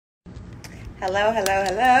Hello, hello,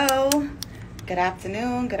 hello. Good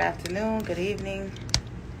afternoon, good evening.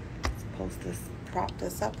 Let's prop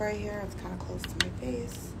this up right here. It's kind of close to my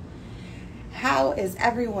face. How is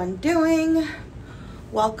everyone doing?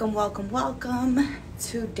 Welcome, welcome, welcome.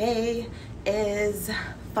 Today is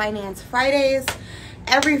Finance Fridays.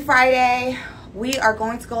 Every Friday, we are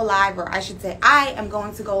going to go live, or I should say I am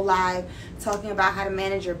going to go live talking about how to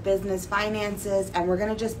manage your business finances, and we're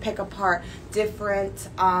going to just pick apart different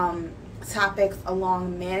topics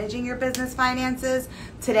along managing your business finances.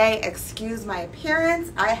 Today, excuse my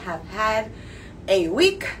appearance, I have had a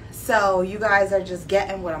week, so you guys are just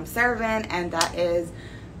getting what I'm serving, and that is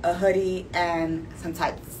a hoodie and some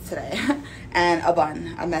tights today and a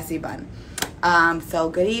bun, a messy bun.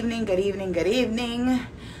 So good evening, good evening, good evening.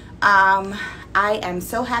 I am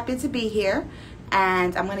so happy to be here,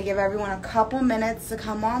 and I'm going to give everyone a couple minutes to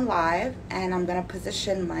come on live, and I'm going to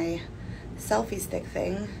position my selfie stick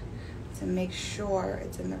thing to make sure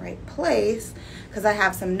it's in the right place, because I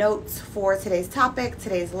have some notes for today's topic,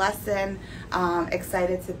 today's lesson.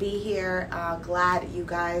 Excited to be here. Glad you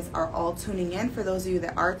guys are all tuning in, for those of you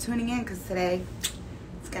that are tuning in, because today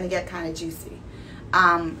it's going to get kind of juicy.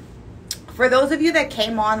 For those of you that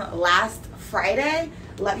came on last Friday,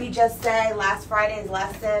 let me just say last Friday's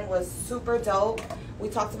lesson was super dope. We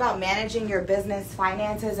talked about managing your business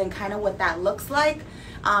finances and kind of what that looks like.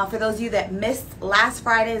 For those of you that missed last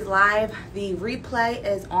Friday's live, the replay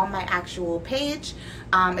is on my actual page.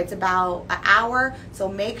 It's about an hour, so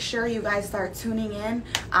make sure you guys start tuning in.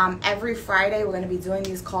 Every Friday, we're going to be doing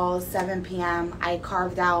these calls 7 p.m. I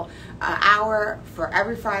carved out an hour for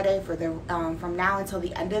every Friday for the from now until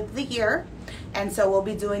the end of the year. And so we'll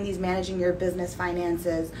be doing these managing your business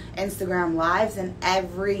finances Instagram lives, and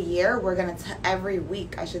every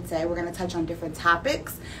week, I should say, we're going to touch on different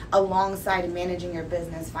topics alongside managing your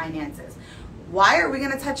business finances. Why are we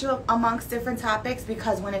going to touch amongst different topics?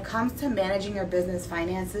 Because when it comes to managing your business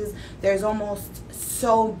finances, there's almost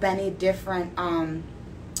so many different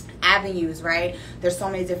avenues, right? There's so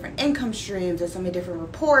many different income streams, there's so many different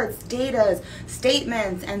reports, data,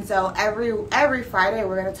 statements, and so every Friday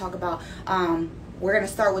we're going to talk about we're going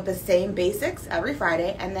to start with the same basics every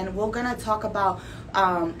Friday, and then we're going to talk about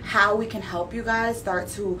how we can help you guys start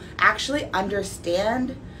to actually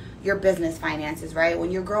understand your business finances, right?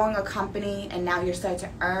 When you're growing a company and now you're starting to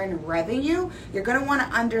earn revenue, you're going to want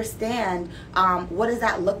to understand what does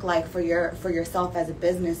that look like for yourself as a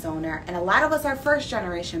business owner. And a lot of us are first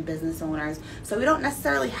generation business owners, so we don't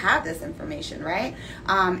necessarily have this information, right?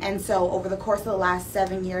 And so over the course of the last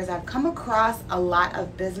 7 years, I've come across a lot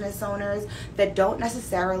of business owners that don't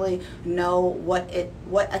necessarily know what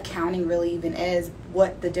accounting really even is,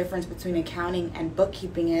 what the difference between accounting and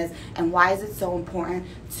bookkeeping is, and why is it so important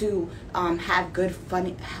to have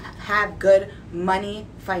good money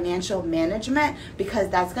financial management, because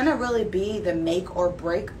that's going to really be the make or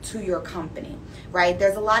break to your company, right?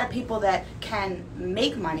 There's a lot of people that can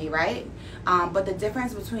make money, right? But the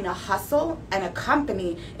difference between a hustle and a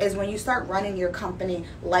company is when you start running your company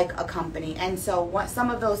like a company. And so some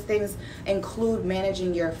of those things include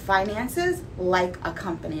managing your finances like a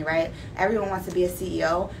company, right? Everyone wants to be a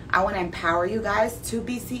CEO. I want to empower you guys to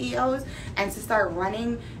be CEOs and to start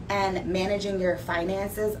running and managing your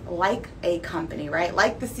finances like a company, right?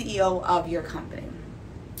 Like the CEO of your company.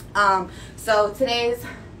 So today's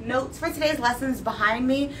notes for today's lessons behind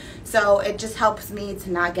me, so it just helps me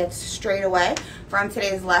to not get strayed away from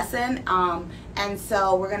today's lesson. And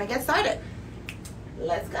so we're gonna get started.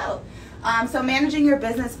 Let's go. So managing your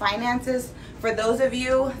business finances, for those of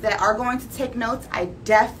you that are going to take notes, I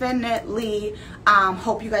definitely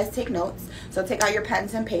hope you guys take notes. So take out your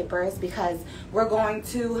pens and papers, because we're going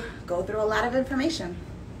to go through a lot of information.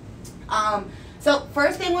 So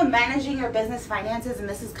first thing with managing your business finances, and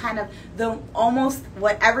this is kind of almost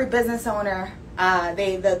what every business owner,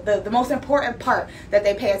 the most important part that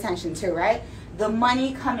they pay attention to, right? The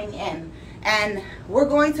money coming in. And we're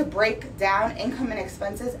going to break down income and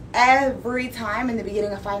expenses every time in the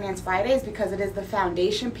beginning of Finance Fridays, because it is the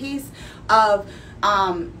foundation piece of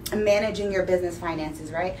managing your business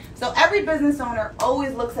finances, right? So every business owner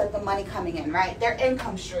always looks at the money coming in, right? Their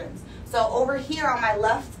income streams. So over here on my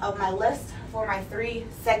left of my list for my 3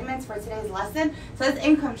 segments for today's lesson says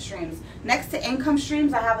income streams. Next to income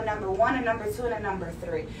streams, I have a number 1, a number 2, and a number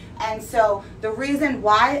 3. And so the reason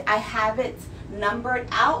why I have it numbered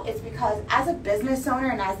out is because as a business owner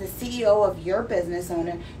and as the CEO of your business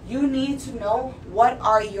owner, you need to know what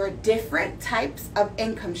are your different types of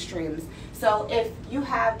income streams. So if you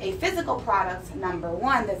have a physical product, number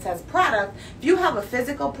 1, that says product, if you have a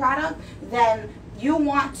physical product, then you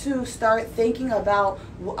want to start thinking about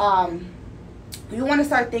you want to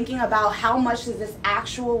start thinking about how much does this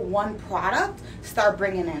actual one product start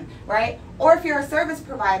bringing in, right? Or if you're a service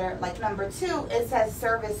provider, like number 2, it says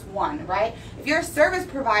service 1, right? If you're a service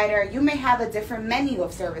provider, you may have a different menu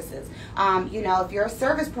of services. You know, if you're a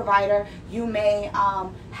service provider, you may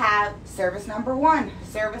have service number 1,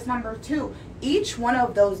 service number 2. Each one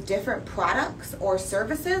of those different products or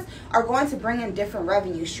services are going to bring in different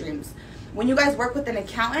revenue streams. When you guys work with an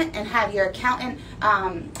accountant and have your accountant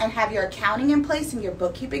and have your accounting in place and your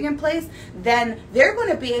bookkeeping in place, then they're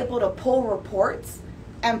going to be able to pull reports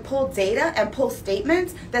and pull data and pull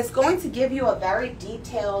statements that's going to give you a very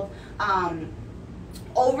detailed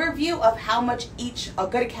overview of how much each, a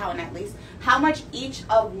good accountant at least, how much each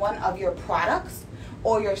of one of your products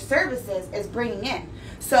or your services is bringing in.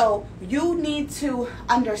 So you need to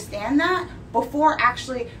understand that before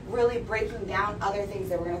actually really breaking down other things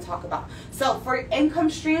that we're going to talk about. So for income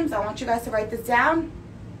streams, I want you guys to write this down.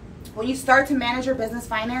 When you start to manage your business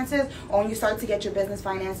finances, or when you start to get your business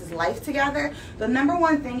finances life together, the number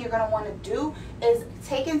one thing you're going to want to do is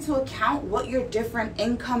take into account what your different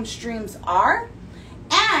income streams are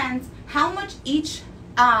and how much each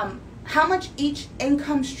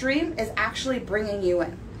income stream is actually bringing you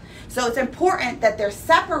in. So it's important that they're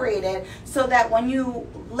separated so that when you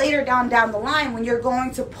later down the line, when you're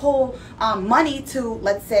going to pull money to,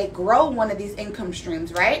 let's say, grow one of these income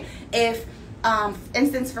streams, right? If,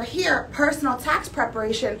 instance for here, personal tax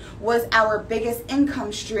preparation was our biggest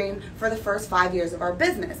income stream for the first 5 years of our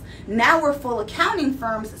business. Now we're full accounting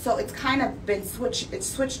firms, so it's kind of been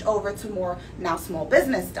switched over to more now small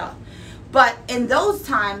business stuff. But in those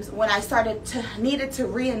times when I needed to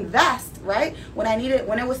reinvest, right? When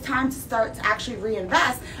it was time to start to actually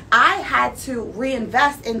reinvest, I had to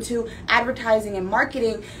reinvest into advertising and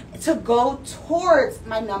marketing to go towards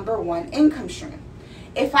my number 1 income stream.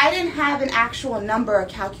 If I didn't have an actual number or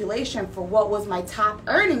calculation for what was my top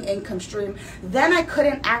earning income stream, then I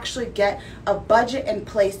couldn't actually get a budget in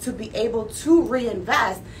place to be able to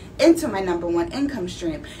reinvest into my number 1 income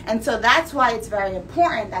stream. And so that's why it's very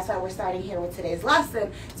important. That's why we're starting here with today's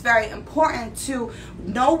lesson. It's very important to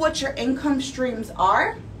know what your income streams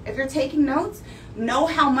are. If you're taking notes, know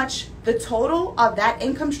how much the total of that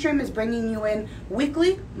income stream is bringing you in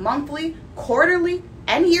weekly, monthly, quarterly,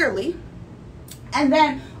 and yearly. And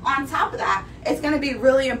then on top of that, it's going to be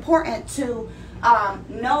really important to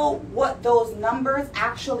know what those numbers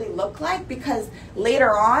actually look like, because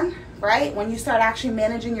later on, right, when you start actually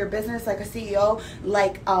managing your business like a CEO,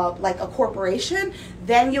 like a corporation,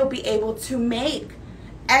 then you'll be able to make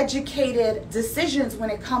educated decisions when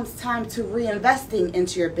it comes time to reinvesting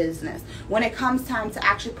into your business, when it comes time to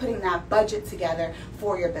actually putting that budget together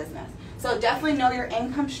for your business. So definitely know your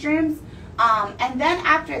income streams. And then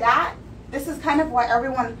after that, this is kind of why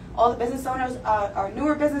all the business owners are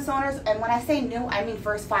newer business owners. And when I say new, I mean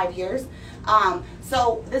first 5 years.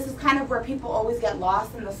 So this is kind of where people always get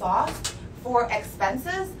lost in the sauce. For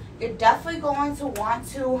expenses, you're definitely going to want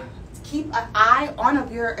to keep an eye on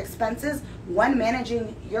your expenses when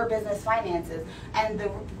managing your business finances. And the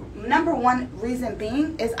number 1 reason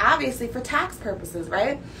being is obviously for tax purposes,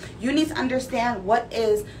 right? You need to understand what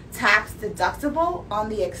is tax deductible on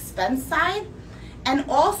the expense side. And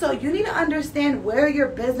also, you need to understand where your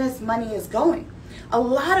business money is going. A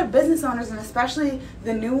lot of business owners, and especially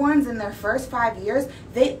the new ones in their first 5 years,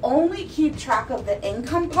 they only keep track of the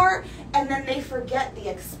income part and then they forget the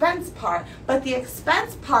expense part. But the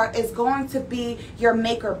expense part is going to be your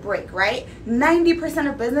make or break, right? 90%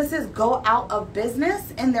 of businesses go out of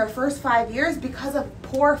business in their first 5 years because of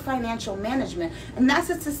poor financial management. And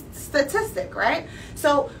that's a statistic, right?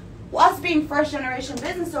 So us being first generation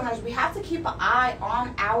business owners, we have to keep an eye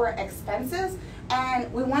on our expenses, and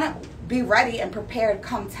we want to be ready and prepared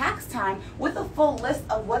come tax time with a full list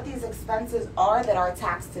of what these expenses are that are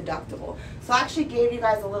tax deductible. So I actually gave you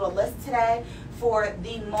guys a little list today for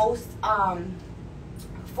the most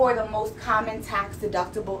common tax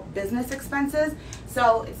deductible business expenses.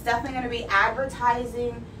 So it's definitely going to be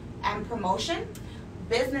advertising and promotion,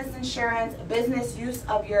 business insurance, business use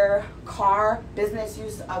of your car, business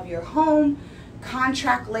use of your home,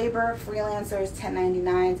 contract labor, freelancers,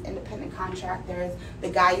 1099s, independent contractors, the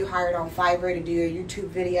guy you hired on Fiverr to do your YouTube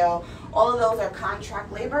video. All of those are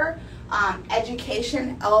contract labor.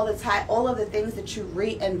 Education, all of the things that you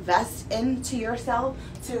reinvest into yourself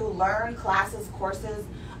to learn, classes, courses,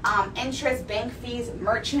 interest, bank fees,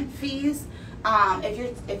 merchant fees.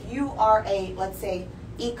 If you are a, let's say,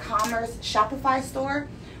 e-commerce Shopify store,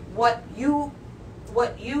 what you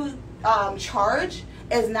charge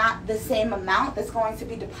is not the same amount that's going to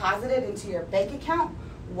be deposited into your bank account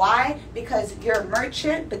Why? Because your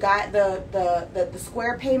merchant, the guy, the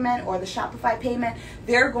Square payment or the Shopify payment,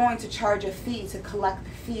 they're going to charge a fee to collect the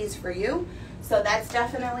fees for you. So that's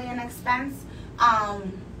definitely an expense.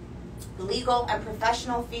 Legal and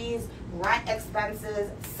professional fees, rent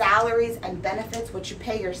expenses, salaries and benefits, which you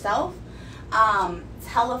pay yourself,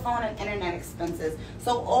 telephone and internet expenses.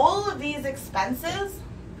 So all of these expenses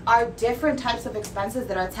are different types of expenses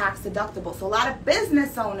that are tax deductible. So a lot of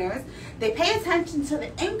business owners, they pay attention to the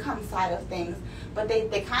income side of things, but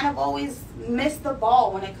they kind of always miss the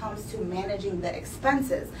ball when it comes to managing the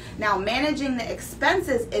expenses. Now, managing the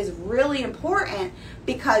expenses is really important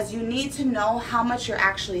because you need to know how much you're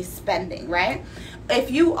actually spending, right? If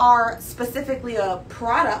you are specifically a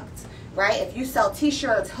product, right? If you sell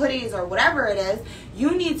t-shirts, hoodies, or whatever it is,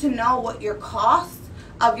 you need to know what your costs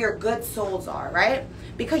of your goods sold are, right?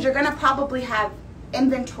 Because you're gonna probably have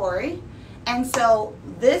inventory. And so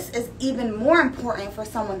this is even more important for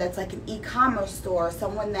someone that's like an e-commerce store,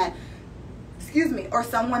 someone that, or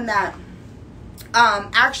someone that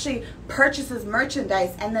actually purchases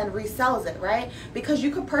merchandise and then resells it, right? Because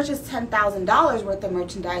you could purchase $10,000 worth of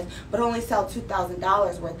merchandise but only sell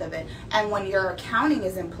 $2,000 worth of it. And when your accounting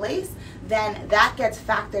is in place, then that gets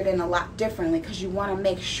factored in a lot differently, because you want to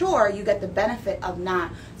make sure you get the benefit of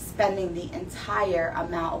not spending the entire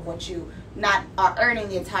amount of what you, not earning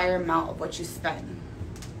the entire amount of what you spend.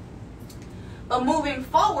 But moving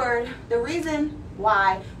forward, the reason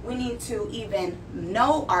why we need to even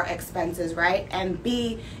know our expenses, right, and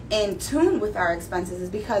be in tune with our expenses is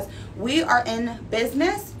because we are in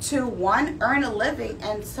business to, one, earn a living,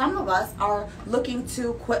 and some of us are looking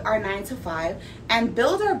to quit our 9-to-5 and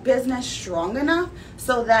build our business strong enough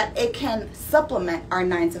so that it can supplement our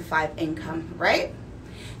 9-to-5 income, right?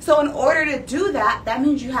 So in order to do that, that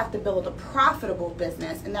means you have to build a profitable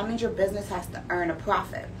business, and that means your business has to earn a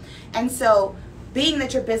profit. And so being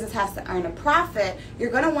that your business has to earn a profit, you're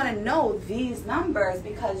going to want to know these numbers,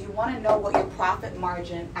 because you want to know what your profit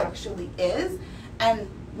margin actually is. And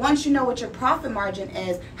once you know what your profit margin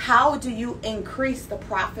is, how do you increase the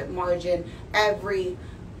profit margin every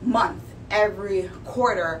month, every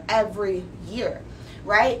quarter, every year,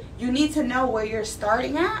 right? You need to know where you're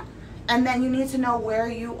starting at, and then you need to know where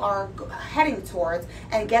you are heading towards,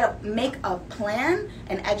 and make a plan,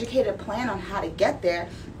 an educated plan on how to get there.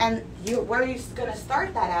 And where you're going to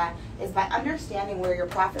start that at is by understanding where your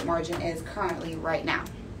profit margin is currently right now.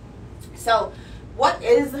 So what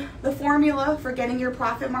is the formula for getting your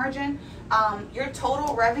profit margin? Your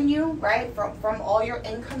total revenue, right, from all your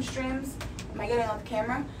income streams. Am I getting off the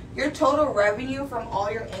camera? Your total revenue from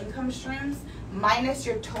all your income streams minus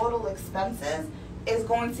your total expenses is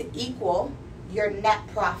going to equal your net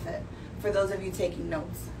profit, for those of you taking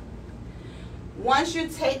notes. Once you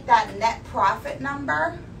take that net profit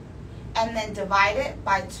number and then divide it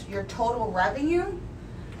by your total revenue,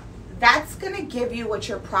 that's going to give you what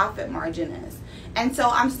your profit margin is. And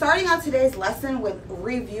so I'm starting out today's lesson with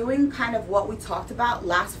reviewing kind of what we talked about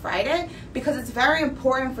last Friday, because it's very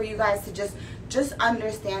important for you guys to just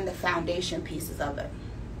understand the foundation pieces of it.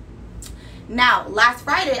 Now, last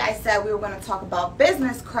Friday, I said we were going to talk about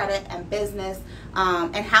business credit and business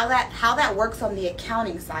and how that works on the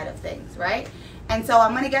accounting side of things, right? And so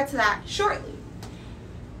I'm going to get to that shortly.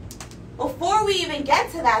 Before we even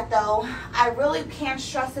get to that, though, I really can't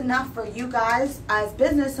stress enough for you guys as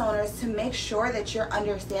business owners to make sure that you're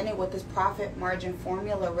understanding what this profit margin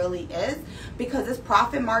formula really is, because this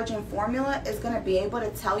profit margin formula is going to be able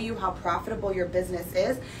to tell you how profitable your business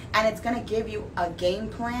is, and it's going to give you a game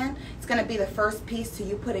plan. It's going to be the first piece to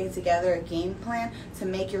you putting together a game plan to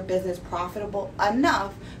make your business profitable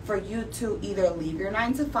enough for you to either leave your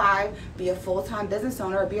 9-to-5, be a full-time business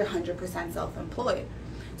owner, or be 100% self-employed.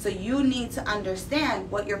 So you need to understand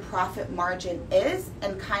what your profit margin is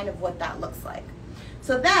and kind of what that looks like.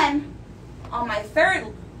 So then on my third,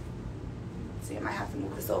 I might have to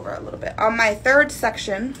move this over a little bit. On my third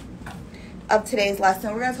section of today's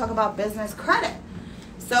lesson, we're going to talk about business credit.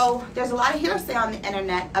 So there's a lot of hearsay on the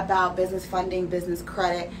internet about business funding, business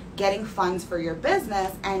credit, getting funds for your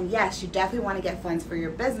business. And yes, you definitely want to get funds for your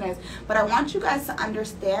business, but I want you guys to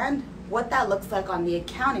understand what that looks like on the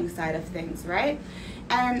accounting side of things, right?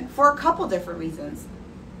 And for a couple different reasons.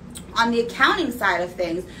 On the accounting side of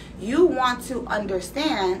things, you want to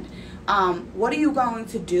understand what are you going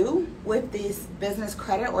to do with these business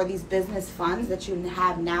credit or these business funds that you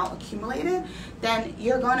have now accumulated. Then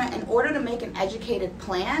you're going to, in order to make an educated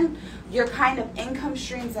plan, your kind of income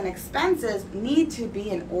streams and expenses need to be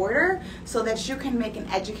in order so that you can make an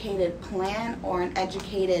educated plan or an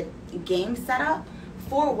educated game setup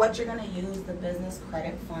for what you're going to use the business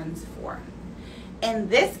credit funds for. In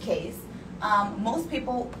this case, most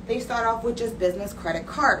people, they start off with just business credit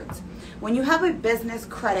cards. When you have a business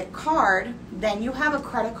credit card, then you have a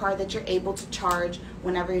credit card that you're able to charge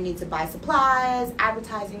whenever you need to buy supplies,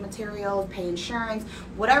 advertising materials, pay insurance,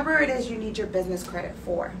 whatever it is you need your business credit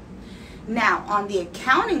for. Now, on the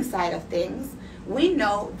accounting side of things, we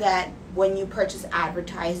know that when you purchase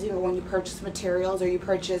advertising or when you purchase materials or you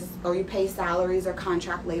pay salaries or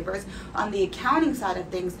contract laborers, on the accounting side of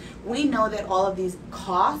things, we know that all of these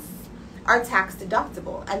costs are tax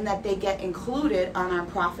deductible and that they get included on our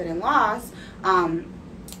profit and loss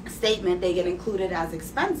statement. They get included as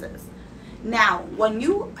expenses. Now, when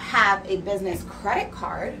you have a business credit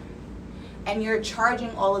card and you're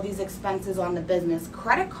charging all of these expenses on the business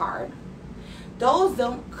credit card, those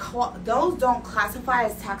don't classify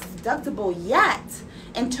as tax deductible yet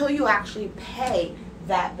until you actually pay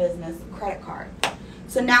that business credit card.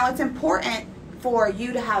 So now it's important for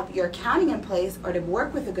you to have your accounting in place or to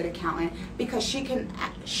work with a good accountant, because he,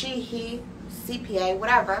 CPA,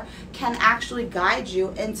 whatever, can actually guide you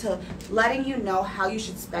into letting you know how you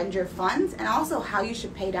should spend your funds and also how you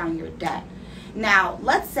should pay down your debt. Now,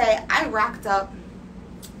 let's say I racked up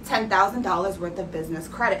 $10,000 worth of business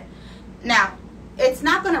credit. Now, it's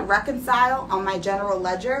not going to reconcile on my general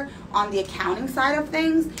ledger on the accounting side of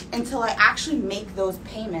things until I actually make those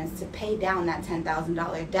payments to pay down that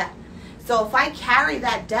 $10,000 debt. So if I carry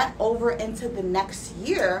that debt over into the next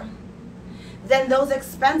year, then those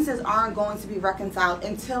expenses aren't going to be reconciled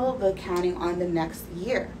until the accounting on the next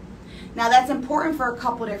year. Now, that's important for a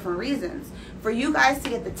couple different reasons. For you guys to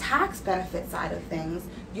get the tax benefit side of things,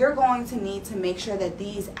 you're going to need to make sure that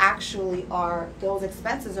those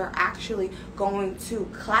expenses are actually going to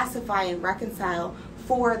classify and reconcile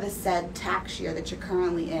for the said tax year that you're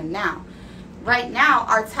currently in now. Right now,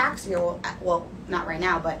 our tax year, well, not right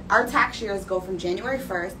now, but our tax years go from January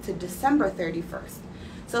 1st to December 31st.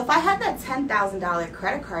 So if I had that $10,000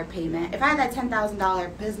 credit card payment, if I had that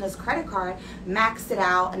 $10,000 business credit card, maxed it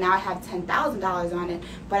out, and now I have $10,000 on it,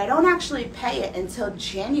 but I don't actually pay it until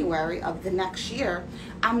January of the next year,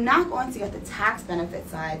 I'm not going to get the tax benefit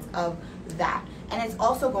sides of that. And it's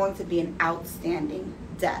also going to be an outstanding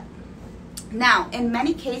debt. Now, in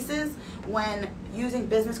many cases, when using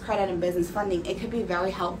business credit and business funding, it could be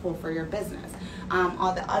very helpful for your business.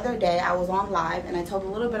 On the other day, I was on live and I told a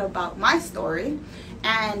little bit about my story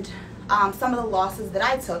and some of the losses that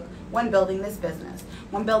I took when building this business.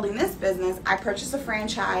 When building this business, I purchased a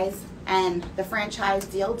franchise and the franchise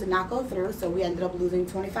deal did not go through, so we ended up losing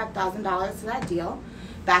 $25,000 to that deal.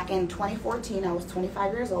 Back in 2014, I was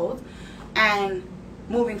 25 years old. And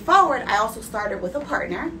moving forward, I also started with a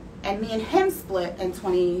partner, and me and him split in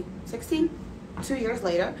 2016, 2 years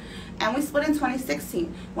later, and we split in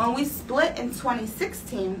 2016. When we split in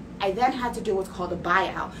 2016, I then had to do what's called a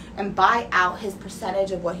buyout and buy out his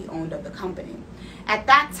percentage of what he owned of the company. At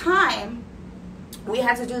that time, we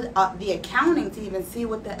had to do the accounting to even see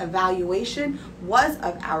what the evaluation was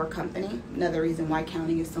of our company. Another reason why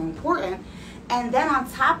accounting is so important. And then on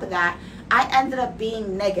top of that, I ended up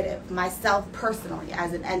being negative myself personally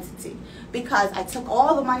as an entity, because I took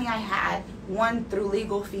all the money I had, one, through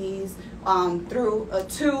legal fees,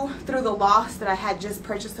 two, through the loss that I had just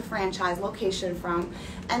purchased a franchise location from,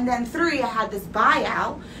 and then 3, I had this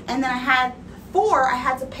buyout, and then I had 4, I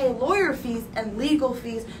had to pay lawyer fees and legal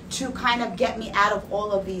fees to kind of get me out of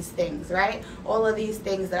all of these things, right? All of these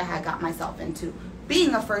things that I had got myself into,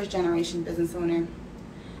 being a first-generation business owner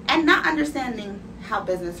and not understanding how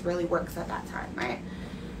business really works at that time, right?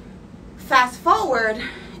 Fast forward,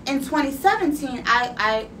 in 2017,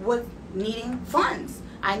 I was needing funds.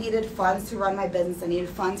 I needed funds to run my business. I needed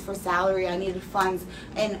funds for salary. I needed funds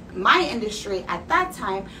in my industry at that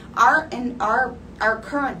time. Our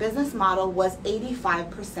current business model was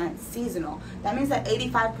 85% seasonal. That means that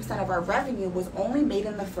 85% of our revenue was only made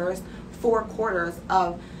in the first 4 quarters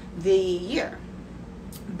of the year.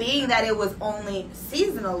 Being that it was only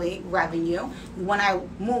seasonally revenue, when I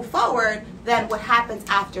move forward, then what happens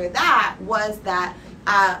after that was that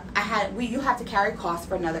you have to carry costs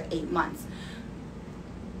for another 8 months.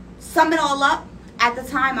 Sum it all up, at the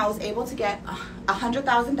time I was able to get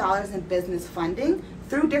 $100,000 in business funding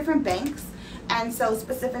through different banks. And so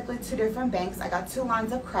specifically 2 different banks, I got 2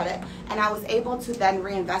 lines of credit, and I was able to then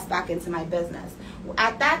reinvest back into my business.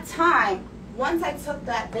 At that time, once I took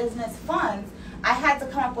that business funds, I had to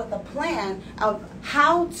come up with a plan of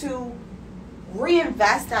how to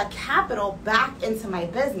reinvest that capital back into my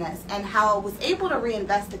business. And how I was able to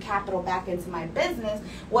reinvest the capital back into my business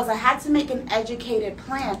was I had to make an educated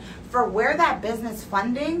plan for where that business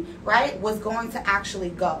funding, right, was going to actually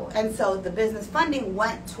go. And so the business funding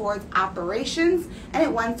went towards operations, and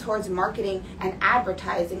it went towards marketing and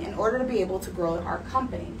advertising in order to be able to grow our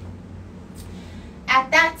company. At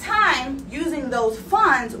that time, using those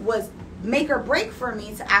funds was make or break for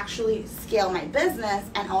me to actually scale my business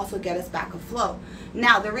and also get us back afloat.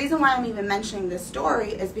 Now, the reason why I'm even mentioning this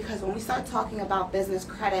story is because when we start talking about business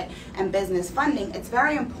credit and business funding, it's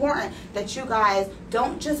very important that you guys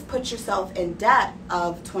don't just put yourself in debt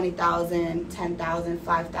of $20,000, $10,000,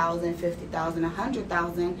 $5,000, $50,000,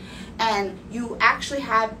 $100,000, and you actually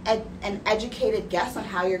have an educated guess on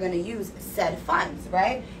how you're going to use said funds,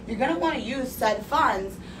 right? You're going to want to use said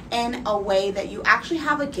funds in a way that you actually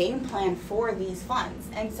have a game plan for these funds.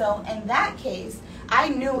 And so in that case, I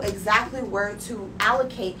knew exactly where to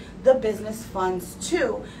allocate the business funds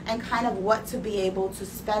to and kind of what to be able to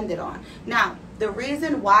spend it on. Now, the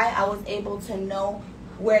reason why I was able to know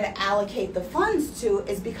where to allocate the funds to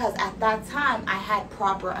is because at that time I had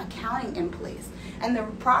proper accounting in place. And the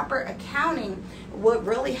proper accounting what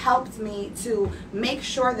really helped me to make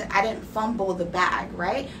sure that I didn't fumble the bag,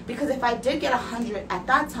 right? Because if I did get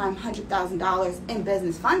 $100,000 in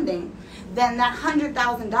business funding, then that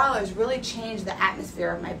 $100,000 really changed the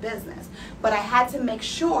atmosphere of my business. But I had to make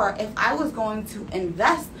sure if I was going to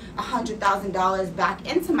invest $100,000 back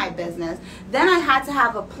into my business, then I had to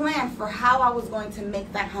have a plan for how I was going to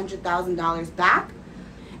make that $100,000 back,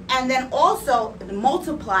 and then also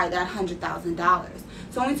multiply that $100,000.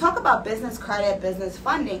 So when we talk about business credit, business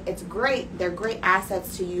funding, it's great. They're great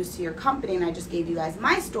assets to use to your company, and I just gave you guys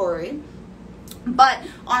my story. But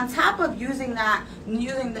on top of using that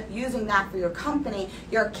for your company,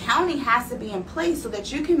 your accounting has to be in place so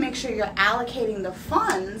that you can make sure you're allocating the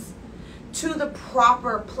funds to the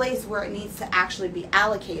proper place where it needs to actually be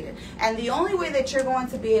allocated. And the only way that you're going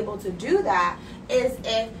to be able to do that is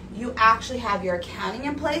if you actually have your accounting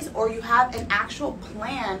in place, or you have an actual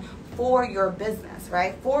plan for your business,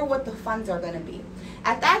 right? For what the funds are going to be.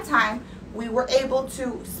 At that time, we were able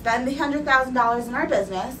to spend the $100,000 in our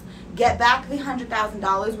business, get back the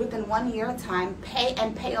 $100,000 within 1 year of time,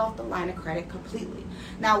 pay off the line of credit completely.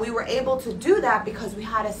 Now, we were able to do that because we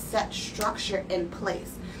had a set structure in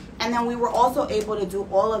place. And then we were also able to do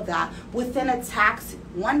all of that within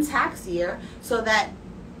one tax year, so that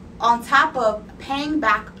on top of paying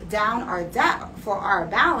back down our debt for our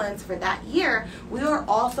balance for that year, we were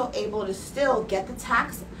also able to still get the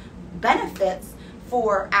tax benefits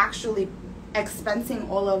for actually expensing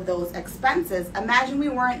all of those expenses. Imagine we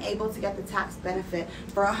weren't able to get the tax benefit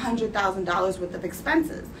for $100,000 worth of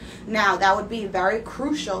expenses. Now, that would be very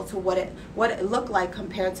crucial to what it looked like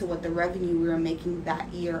compared to what the revenue we were making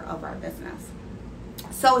that year of our business.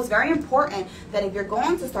 So it's very important that if you're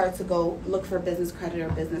going to start to go look for business credit or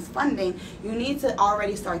business funding, you need to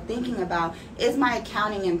already start thinking about, is my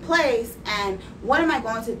accounting in place, and what am I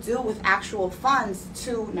going to do with actual funds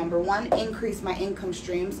to, number one, increase my income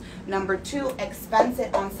streams, number two, expense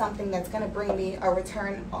it on something that's going to bring me a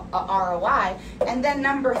return, a ROI, and then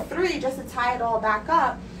number three, just to tie it all back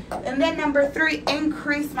up, and then number three,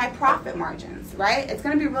 increase my profit margins, right? It's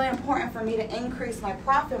going to be really important for me to increase my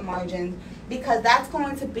profit margins, because that's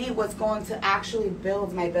going to be what's going to actually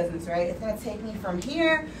build my business, right? It's going to take me from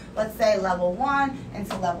here, let's say level 1,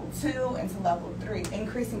 into level 2, into level 3,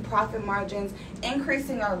 increasing profit margins,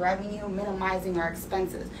 increasing our revenue, minimizing our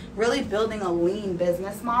expenses. Really building a lean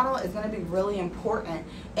business model is going to be really important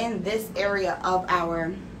in this area of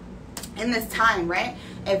in this time, right?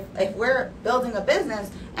 If we're building a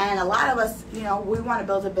business, and a lot of us, we want to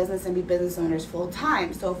build a business and be business owners full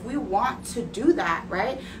time. So if we want to do that,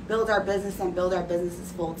 right, build our business and build our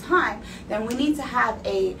businesses full time, then we need to have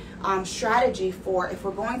a strategy for, if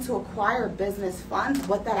we're going to acquire business funds,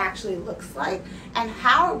 what that actually looks like, and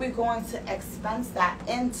how are we going to expense that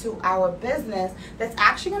into our business that's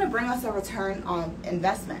actually going to bring us a return on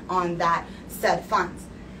investment on that said funds.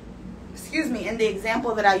 Excuse me, in the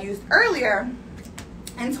example that I used earlier,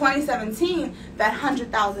 in 2017, that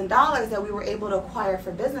 $100,000 that we were able to acquire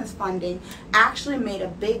for business funding actually made a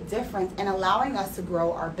big difference in allowing us to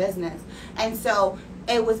grow our business. And so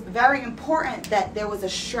it was very important that there was a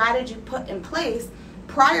strategy put in place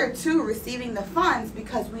prior to receiving the funds,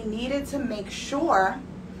 because we needed to make sure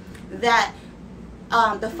that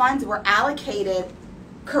the funds were allocated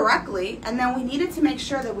correctly, and then we needed to make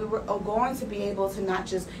sure that we were going to be able to not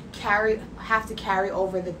just have to carry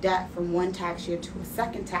over the debt from one tax year to a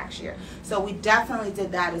second tax year. So we definitely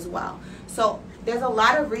did that as well. So there's a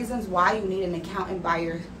lot of reasons why you need an accountant by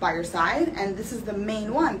your side, and this is the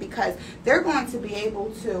main one, because they're going to be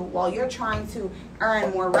able to, while you're trying to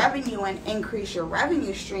earn more revenue and increase your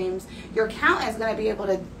revenue streams, your accountant is going to be able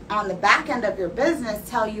to, on the back end of your business,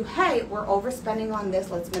 tell you, hey, we're overspending on this,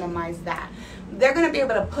 let's minimize that. They're going to be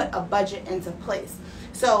able to put a budget into place.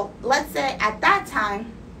 So let's say at that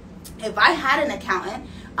time, if I had an accountant,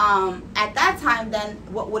 at that time, then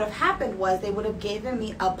what would have happened was they would have given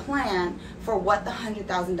me a plan for what the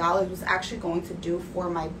 $100,000 was actually going to do for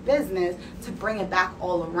my business to bring it back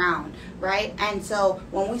all around, right? And so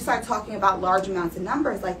when we start talking about large amounts of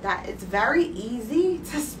numbers like that, it's very easy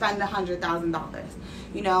to spend $100,000,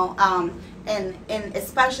 you know, and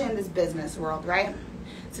especially in this business world, right?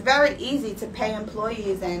 It's very easy to pay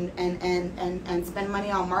employees and spend money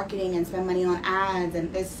on marketing and spend money on ads,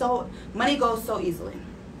 and money goes so easily.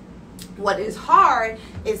 What is hard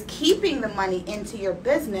is keeping the money into your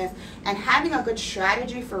business and having a good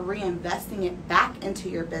strategy for reinvesting it back into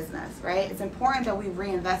your business, right? It's important that we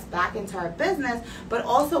reinvest back into our business, but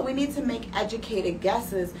also we need to make educated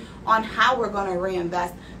guesses on how we're going to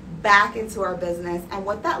reinvest back into our business and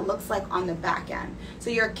what that looks like on the back end. So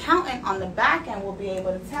your accountant on the back end will be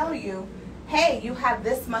able to tell you, hey, you have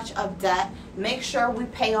this much of debt. Make sure we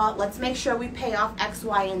pay off. Let's make sure we pay off X,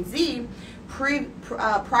 Y, and Z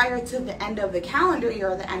prior to the end of the calendar year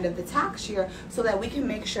or the end of the tax year, so that we can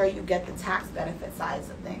make sure you get the tax benefit sides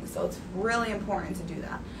of things. So it's really important to do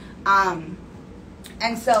that.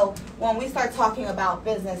 And so when we start talking about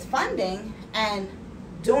business funding and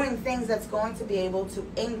doing things that's going to be able to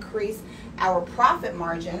increase our profit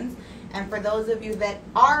margins, and for those of you that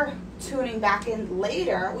are tuning back in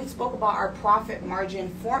later, we spoke about our profit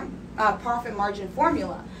margin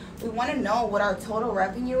formula. We want to know what our total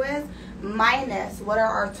revenue is minus what are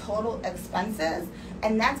our total expenses,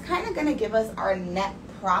 and that's kind of going to give us our net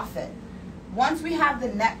profit. Once we have the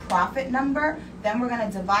net profit number, then we're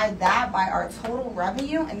going to divide that by our total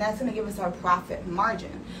revenue, and that's going to give us our profit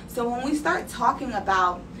margin. So when we start talking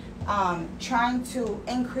about trying to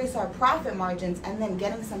increase our profit margins and then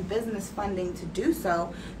getting some business funding to do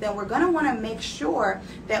so, then we're going to want to make sure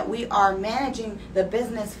that we are managing the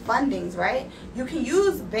business fundings, right? You can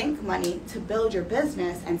use bank money to build your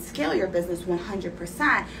business and scale your business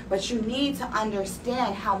 100%, but you need to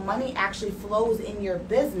understand how money actually flows in your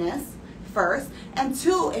business first, and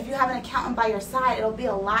two, if you have an accountant by your side, it'll be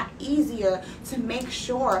a lot easier to make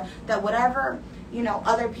sure that whatever, you know,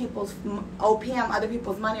 other people's OPM, other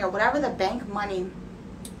people's money, or whatever the bank money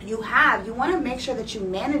you have, you want to make sure that you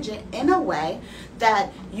manage it in a way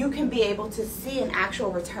that you can be able to see an actual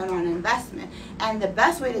return on investment. And the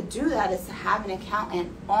best way to do that is to have an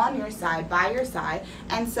accountant on your side, by your side.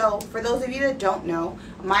 And so for those of you that don't know,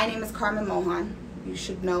 my name is Carmen Mohan. You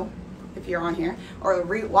should know if you're on here or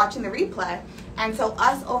watching the replay. And so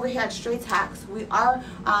us over here at Straight.tax, we are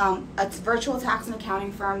a virtual tax and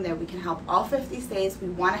accounting firm that we can help all 50 states. We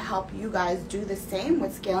want to help you guys do the same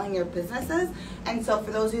with scaling your businesses. And so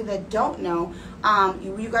for those of you that don't know,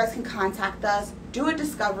 you guys can contact us, do a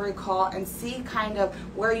discovery call, and see kind of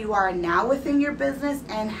where you are now within your business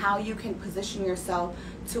and how you can position yourself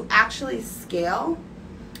to actually scale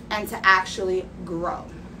and to actually grow.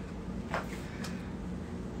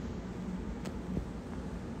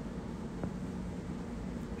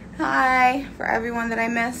 Hi, for everyone that I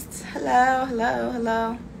missed. Hello, hello,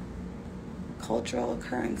 hello. Cultural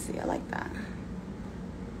currency, I like that.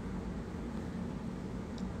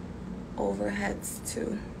 Overheads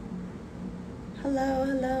too. Hello,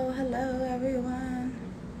 hello, hello, everyone.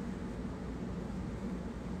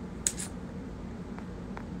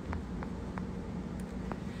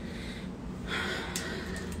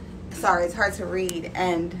 Sorry, it's hard to read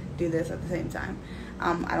and do this at the same time.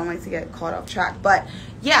 I don't like to get caught off track, but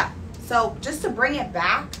yeah, so just to bring it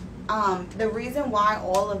back, the reason why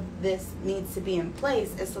all of this needs to be in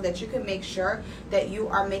place is so that you can make sure that you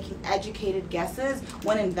are making educated guesses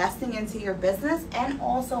when investing into your business, and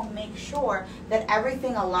also make sure that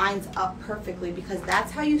everything aligns up perfectly, because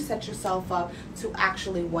that's how you set yourself up to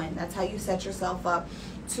actually win. That's how you set yourself up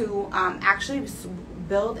to actually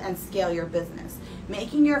build and scale your business.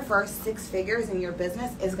 Making your first 6 figures in your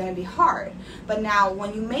business is going to be hard. But now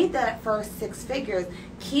when you made that first 6 figures,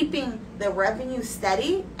 keeping the revenue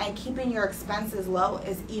steady and keeping your expenses low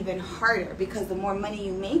is even harder, because the more money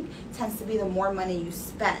you make tends to be the more money you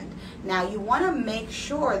spend. Now, you want to make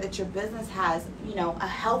sure that your business has, a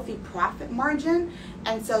healthy profit margin,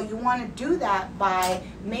 and so you want to do that by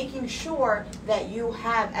making sure that you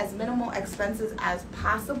have as minimal expenses as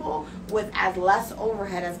possible with as less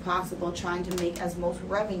overhead as possible, trying to make as most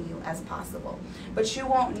revenue as possible. But you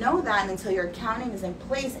won't know that until your accounting is in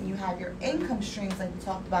place and you have your income streams like we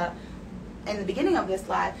talked about in the beginning of this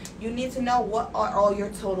live. You need to know what are all your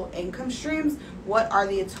total income streams, what are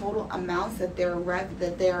the total amounts that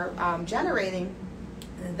they're generating.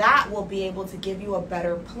 That will be able to give you a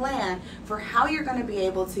better plan for how you're going to be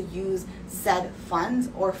able to use said funds,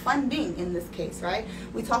 or funding in this case, right?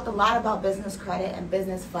 We talked a lot about business credit and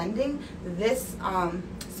business funding this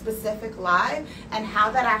specific live, and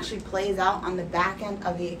how that actually plays out on the back end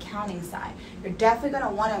of the accounting side. You're definitely going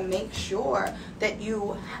to want to make sure that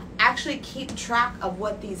you actually keep track of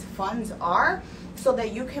what these funds are, so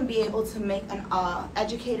that you can be able to make an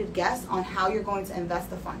educated guess on how you're going to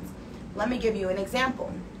invest the funds. Let me give you an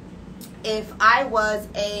example. If I was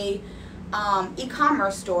a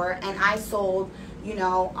e-commerce store and I sold,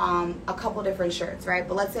 a couple different shirts, right?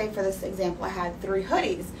 But let's say for this example, I had 3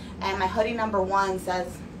 hoodies, and my hoodie number 1 says,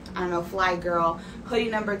 Fly Girl. Hoodie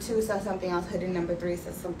number 2 says something else. Hoodie number 3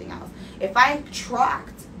 says something else. If I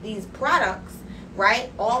tracked these products,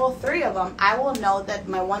 right, all 3 of them, I will know that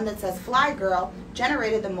my one that says Fly Girl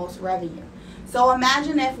generated the most revenue. So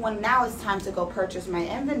imagine if when now it's time to go purchase my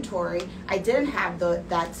inventory, I didn't have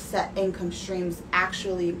that set income streams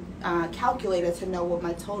actually calculated to know what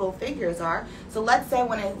my total figures are. So let's say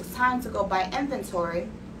when it was time to go buy inventory,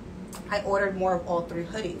 I ordered more of all 3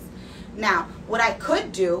 hoodies. Now, what I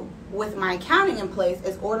could do with my accounting in place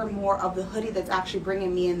is order more of the hoodie that's actually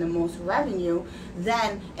bringing me in the most revenue,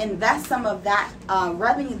 then invest some of that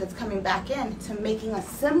revenue that's coming back in to making a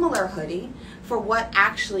similar hoodie for what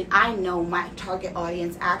actually I know my target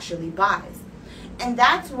audience actually buys. And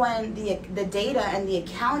that's when the data and the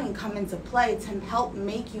accounting come into play to help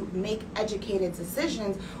make you make educated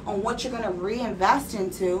decisions on what you're going to reinvest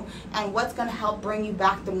into and what's going to help bring you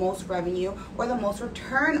back the most revenue or the most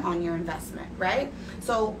return on your investment, right?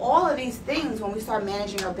 So all of these things, when we start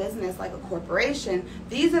managing our business like a corporation,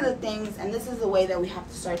 these are the things, and this is the way that we have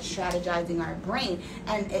to start strategizing our brain.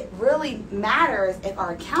 And it really matters if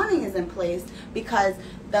our accounting is in place, because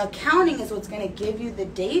the accounting is what's going to give you the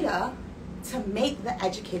data to make the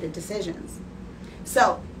educated decisions.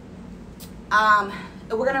 So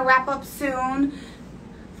we're going to wrap up soon.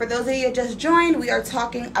 For those of you who just joined, we are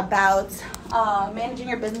talking about managing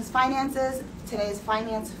your business finances. Today is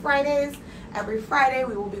Finance Fridays. Every Friday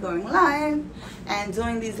we will be going live and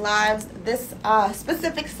doing these lives. This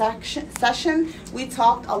specific session, we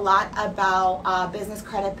talked a lot about business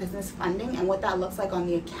credit, business funding, and what that looks like on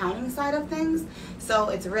the accounting side of things. So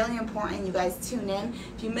it's really important you guys tune in.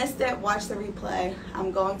 If you missed it, watch the replay.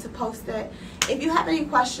 I'm going to post it. If you have any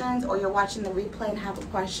questions, or you're watching the replay and have a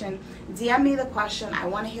question, DM me the question. I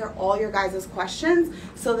want to hear all your guys' questions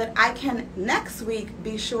so that I can next week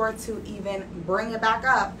be sure to even bring it back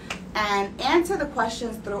up and answer the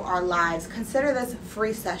questions through our lives. Consider this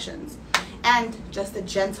free sessions. And just a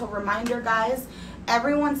gentle reminder, guys,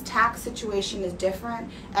 everyone's tax situation is different.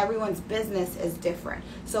 Everyone's business is different.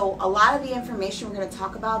 So a lot of the information we're going to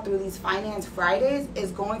talk about through these Finance Fridays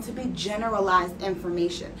is going to be generalized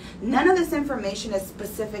information. None of this information is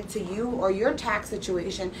specific to you or your tax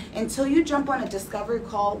situation. Until you jump on a discovery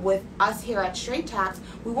call with us here at Straight Tax,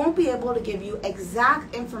 we won't be able to give you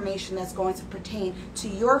exact information that's going to pertain to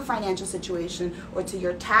your financial situation or to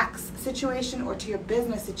your tax situation or to your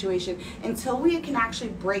business situation until we can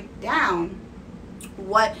actually break down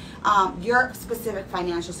what your specific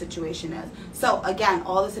financial situation is. So again,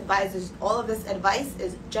 all of this advice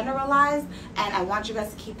is generalized, and I want you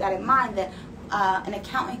guys to keep that in mind, that an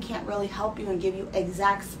accountant can't really help you and give you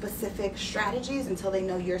exact specific strategies until they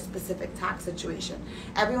know your specific tax situation.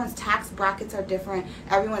 Everyone's tax brackets are different.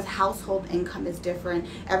 Everyone's household income is different.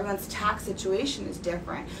 Everyone's tax situation is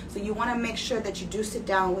different. So you want to make sure that you do sit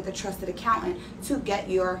down with a trusted accountant to get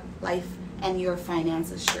your life and your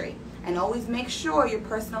finances straight. And always make sure your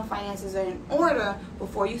personal finances are in order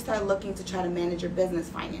before you start looking to try to manage your business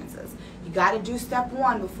finances. You got to do step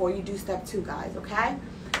 1 before you do step 2, guys, okay?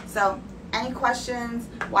 So any questions,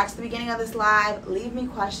 watch the beginning of this live, leave me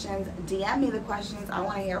questions, DM me the questions. I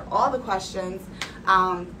want to hear all the questions.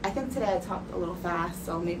 I think today I talked a little fast,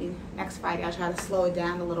 so maybe next Friday I'll try to slow it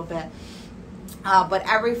down a little bit. But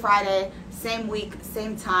every Friday, same week,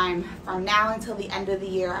 same time, from now until the end of the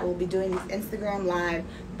year, I will be doing these Instagram Live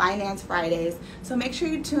Finance Fridays. So make sure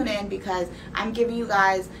you tune in, because I'm giving you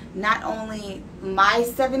guys not only my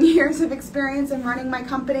 7 years of experience in running my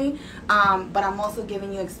company, but I'm also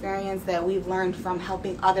giving you experience that we've learned from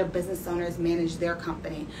helping other business owners manage their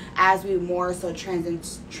company as we more so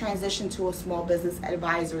transition to a small business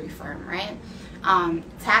advisory firm, right?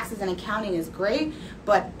 Taxes and accounting is great,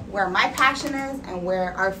 but where my passion is and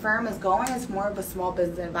where our firm is going is more of a small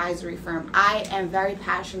business advisory firm. I am very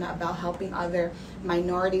passionate about helping other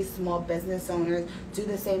minority small business owners do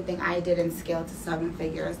the same thing I did and scale to 7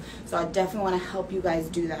 figures. So I definitely want to help you guys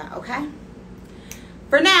do that, okay?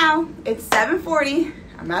 For now, it's 7:40.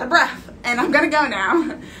 I'm out of breath, and I'm going to go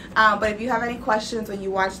now. But if you have any questions when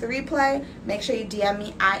you watch the replay, make sure you DM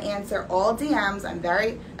me. I answer all DMs.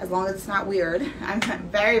 As long as it's not weird, I'm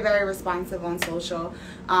very, very responsive on social.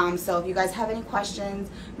 So if you guys have any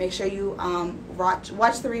questions, make sure you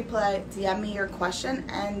watch the replay, DM me your question,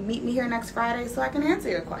 and meet me here next Friday so I can answer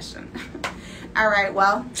your question. All right,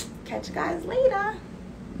 well, catch you guys later.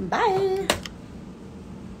 Bye.